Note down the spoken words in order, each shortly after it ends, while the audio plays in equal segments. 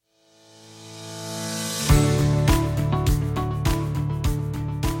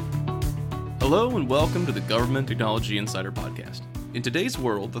Hello and welcome to the Government Technology Insider Podcast. In today's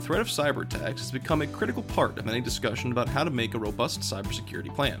world, the threat of cyber attacks has become a critical part of any discussion about how to make a robust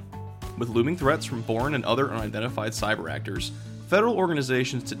cybersecurity plan. With looming threats from foreign and other unidentified cyber actors, federal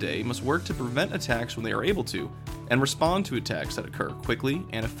organizations today must work to prevent attacks when they are able to, and respond to attacks that occur quickly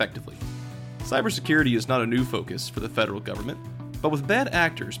and effectively. Cybersecurity is not a new focus for the federal government, but with bad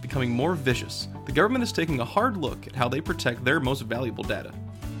actors becoming more vicious, the government is taking a hard look at how they protect their most valuable data.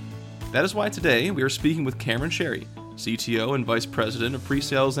 That is why today we are speaking with Cameron Sherry, CTO and Vice President of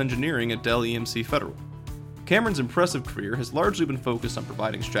Pre-Sales Engineering at Dell EMC Federal. Cameron's impressive career has largely been focused on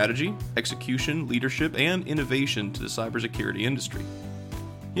providing strategy, execution, leadership, and innovation to the cybersecurity industry.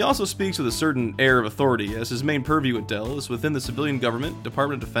 He also speaks with a certain air of authority, as his main purview at Dell is within the civilian government,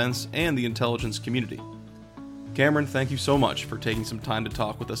 Department of Defense, and the intelligence community. Cameron, thank you so much for taking some time to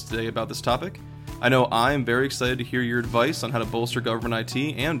talk with us today about this topic. I know I am very excited to hear your advice on how to bolster government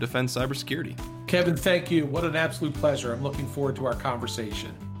IT and defend cybersecurity. Kevin, thank you. What an absolute pleasure. I'm looking forward to our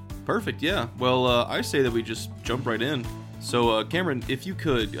conversation. Perfect, yeah. Well, I say that we just jump right in. So, Cameron, if you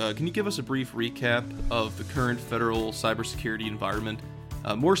could, can you give us a brief recap of the current federal cybersecurity environment?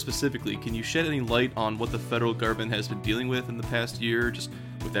 More specifically, can you shed any light on what the federal government has been dealing with in the past year, just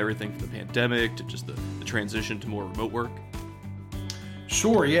with everything from the pandemic to just the transition to more remote work?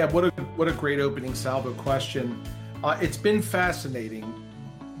 Sure, yeah. What a great opening salvo question. It's been fascinating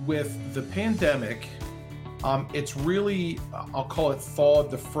with the pandemic. It's really, I'll call it thawed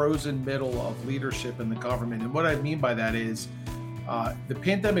the frozen middle of leadership in the government. And what I mean by that is the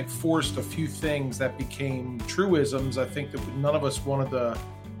pandemic forced a few things that became truisms. I think that none of us wanted to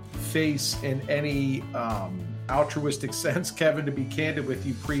face in any altruistic sense, Kevin, to be candid with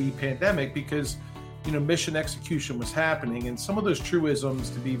you, pre-pandemic, because mission execution was happening. And some of those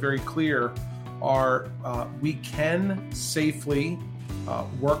truisms, to be very clear, are we can safely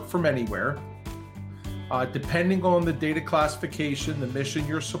work from anywhere. Depending on the data classification, the mission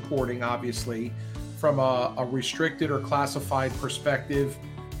you're supporting, obviously, from a restricted or classified perspective,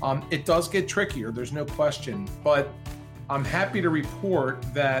 it does get trickier, there's no question. But I'm happy to report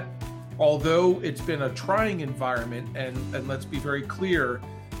that although it's been a trying environment, and let's be very clear,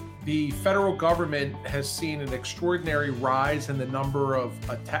 the federal government has seen an extraordinary rise in the number of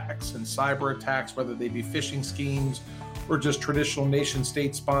attacks and cyber attacks, whether they be phishing schemes or just traditional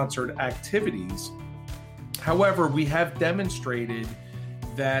nation-state sponsored activities. However, we have demonstrated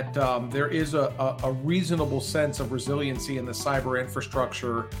that there is a reasonable sense of resiliency in the cyber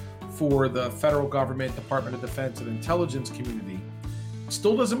infrastructure for the federal government, Department of Defense, and intelligence community. It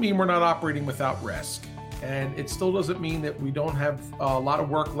still doesn't mean we're not operating without risk. And it still doesn't mean that we don't have a lot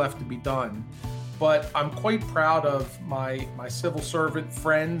of work left to be done. But I'm quite proud of my civil servant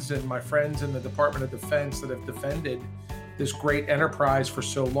friends and my friends in the Department of Defense that have defended this great enterprise for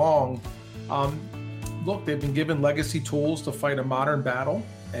so long. Look, they've been given legacy tools to fight a modern battle,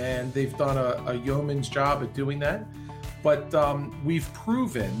 and they've done a yeoman's job at doing that. But we've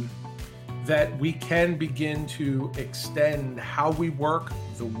proven that we can begin to extend how we work,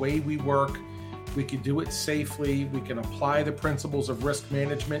 the way we work. We can do it safely. We can apply the principles of risk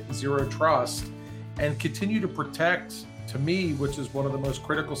management and zero trust and continue to protect, to me, which is one of the most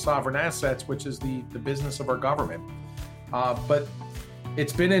critical sovereign assets, which is the business of our government. But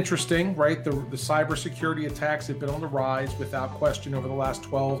it's been interesting, right? The cybersecurity attacks have been on the rise without question over the last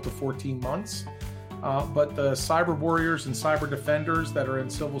 12 to 14 months. But the cyber warriors and cyber defenders that are in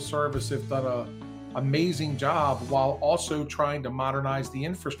civil service have done an amazing job while also trying to modernize the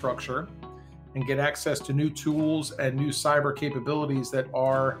infrastructure and get access to new tools and new cyber capabilities that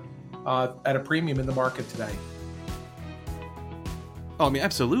are at a premium in the market today. Oh, I mean,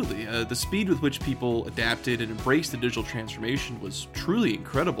 absolutely. The speed with which people adapted and embraced the digital transformation was truly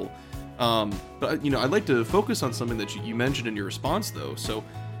incredible. But I'd like to focus on something that you mentioned in your response, though. So,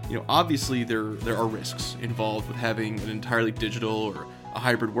 obviously there are risks involved with having an entirely digital or a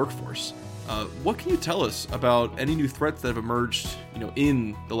hybrid workforce. What can you tell us about any new threats that have emerged,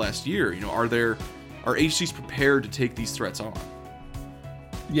 in the last year? Are agencies prepared to take these threats on?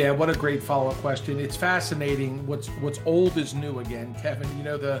 Yeah, what a great follow-up question. It's fascinating. What's old is new again, Kevin.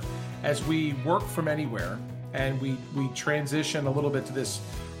 As we work from anywhere and we transition a little bit to this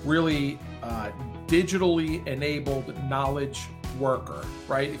really digitally enabled knowledge worker,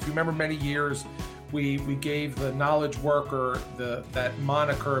 right? If you remember many years, we gave the knowledge worker that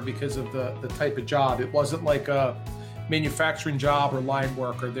moniker because of the type of job. It wasn't like a manufacturing job or line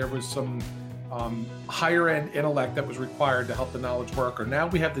worker. There was some higher end intellect that was required to help the knowledge worker. Now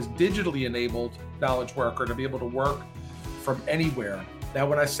we have this digitally enabled knowledge worker to be able to work from anywhere. Now,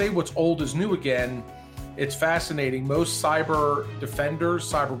 when I say what's old is new again, it's fascinating. Most cyber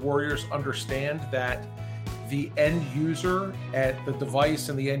defenders, cyber warriors understand that the end user at the device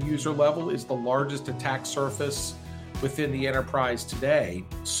and the end user level is the largest attack surface within the enterprise today.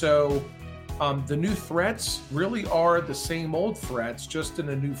 So the new threats really are the same old threats, just in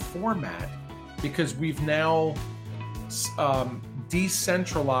a new format, because we've now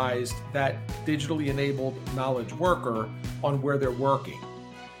decentralized that digitally enabled knowledge worker on where they're working.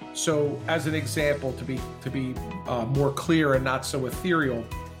 So as an example, to be more clear and not so ethereal,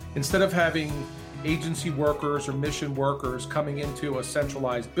 instead of having agency workers or mission workers coming into a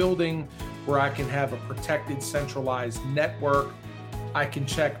centralized building where I can have a protected centralized network, I can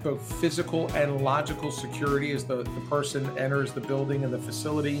check both physical and logical security as the person enters the building and the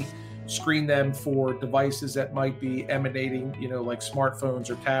facility, screen them for devices that might be emanating, like smartphones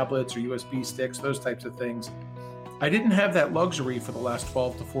or tablets or USB sticks, those types of things. I didn't have that luxury for the last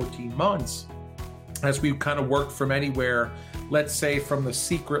 12 to 14 months as we've kind of worked from anywhere, let's say from the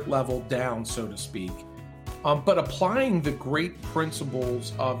secret level down, so to speak. But applying the great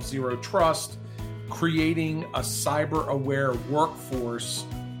principles of zero trust, creating a cyber aware workforce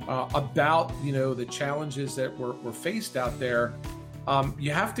about, the challenges that we're faced out there,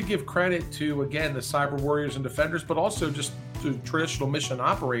 you have to give credit to, again, the cyber warriors and defenders, but also just the traditional mission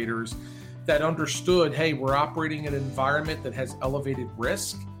operators that understood, hey, we're operating in an environment that has elevated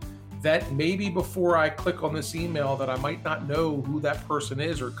risk, that maybe before I click on this email that I might not know who that person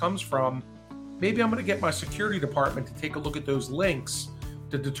is or comes from, maybe I'm going to get my security department to take a look at those links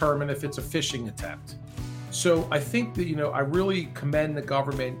to determine if it's a phishing attempt. So I think that, I really commend the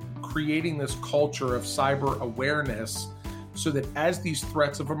government creating this culture of cyber awareness so that as these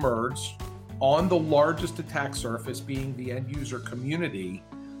threats have emerged on the largest attack surface, being the end user community,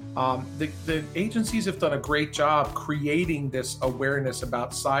 the agencies have done a great job creating this awareness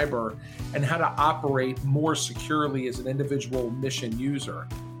about cyber and how to operate more securely as an individual mission user.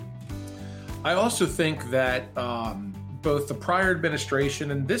 I also think that both the prior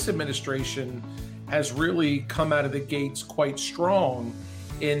administration and this administration has really come out of the gates quite strong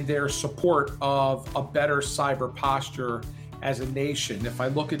in their support of a better cyber posture as a nation. If I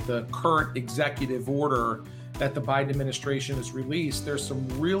look at the current executive order that the Biden administration has released, there's some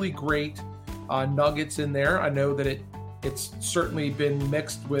really great nuggets in there. I know that it's certainly been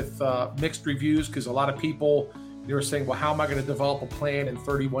mixed with mixed reviews, because a lot of people are saying, well, how am I going to develop a plan in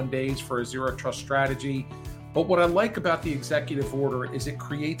 31 days for a zero trust strategy? But what I like about the executive order is it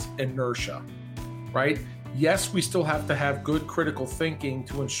creates inertia, right? Yes, we still have to have good critical thinking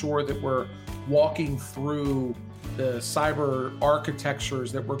to ensure that we're walking through the cyber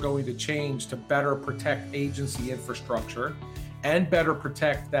architectures that we're going to change to better protect agency infrastructure and better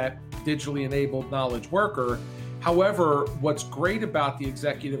protect that digitally enabled knowledge worker. However, what's great about the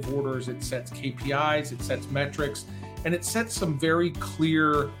executive order is it sets KPIs, it sets metrics, and it sets some very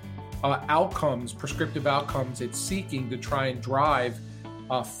clear outcomes, prescriptive outcomes it's seeking to try and drive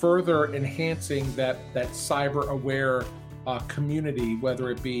further enhancing that cyber aware community, whether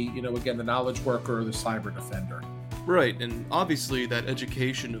it be, again, the knowledge worker or the cyber defender. Right, and obviously that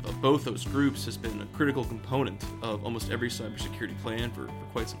education of both those groups has been a critical component of almost every cybersecurity plan for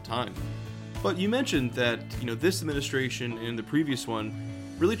quite some time. But you mentioned that, this administration and the previous one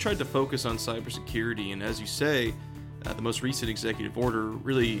really tried to focus on cybersecurity, and as you say, the most recent executive order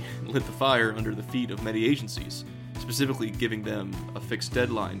really lit the fire under the feet of many agencies, specifically giving them a fixed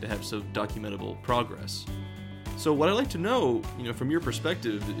deadline to have some documentable progress. So what I'd like to know, from your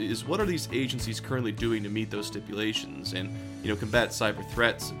perspective, is what are these agencies currently doing to meet those stipulations and, combat cyber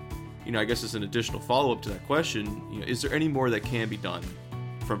threats? I guess as an additional follow-up to that question, is there any more that can be done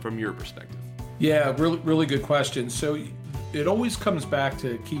from your perspective? Yeah, really, really good question. So it always comes back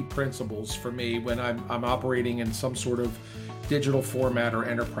to key principles for me when I'm operating in some sort of digital format or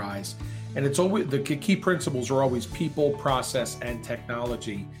enterprise. And it's always the key principles are always people, process, and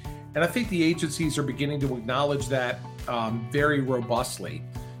technology. And I think the agencies are beginning to acknowledge that very robustly.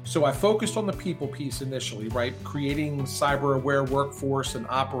 So I focused on the people piece initially, right? Creating cyber aware workforce and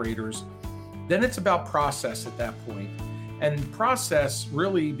operators. Then it's about process at that point. And process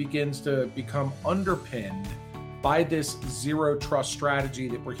really begins to become underpinned by this zero trust strategy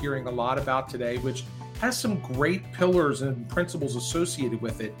that we're hearing a lot about today, which has some great pillars and principles associated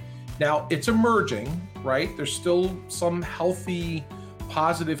with it. Now, it's emerging, right? There's still some healthy,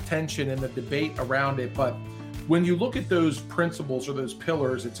 positive tension in the debate around it. But when you look at those principles or those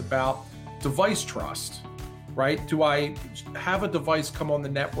pillars, it's about device trust, right? Do I have a device come on the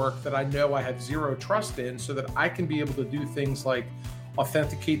network that I know I have zero trust in so that I can be able to do things like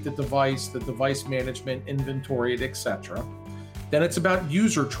authenticate the device management, inventory it, etc. Then it's about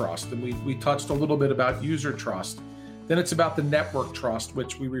user trust, and we touched a little bit about user trust. Then it's about the network trust,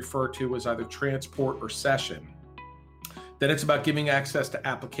 which we refer to as either transport or session. Then it's about giving access to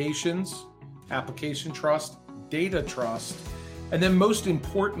applications, application trust, data trust, and then most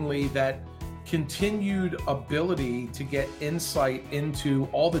importantly, that continued ability to get insight into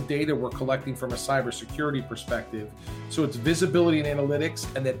all the data we're collecting from a cybersecurity perspective. So it's visibility and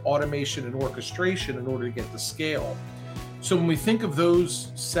analytics, and then automation and orchestration in order to get to scale. So when we think of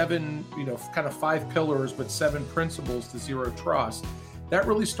those 7, kind of 5 pillars, but 7 principles to zero trust, that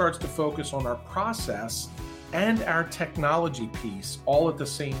really starts to focus on our process and our technology piece all at the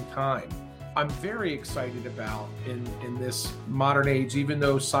same time. I'm very excited about in this modern age, even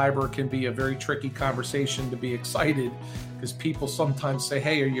though cyber can be a very tricky conversation to be excited, because people sometimes say,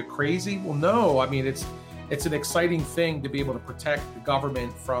 hey, are you crazy? Well, no, I mean, it's an exciting thing to be able to protect the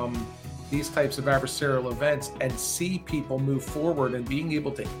government from these types of adversarial events and see people move forward, and being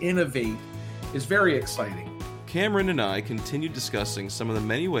able to innovate is very exciting. Cameron and I continued discussing some of the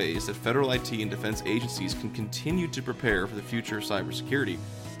many ways that federal IT and defense agencies can continue to prepare for the future of cybersecurity.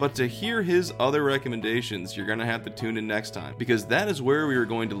 But to hear his other recommendations, you're going to have to tune in next time, because that is where we are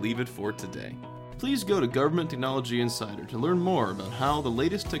going to leave it for today. Please go to Government Technology Insider to learn more about how the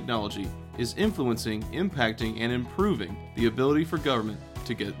latest technology is influencing, impacting, and improving the ability for government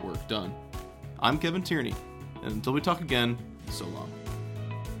to get work done. I'm Kevin Tierney, and until we talk again, so long.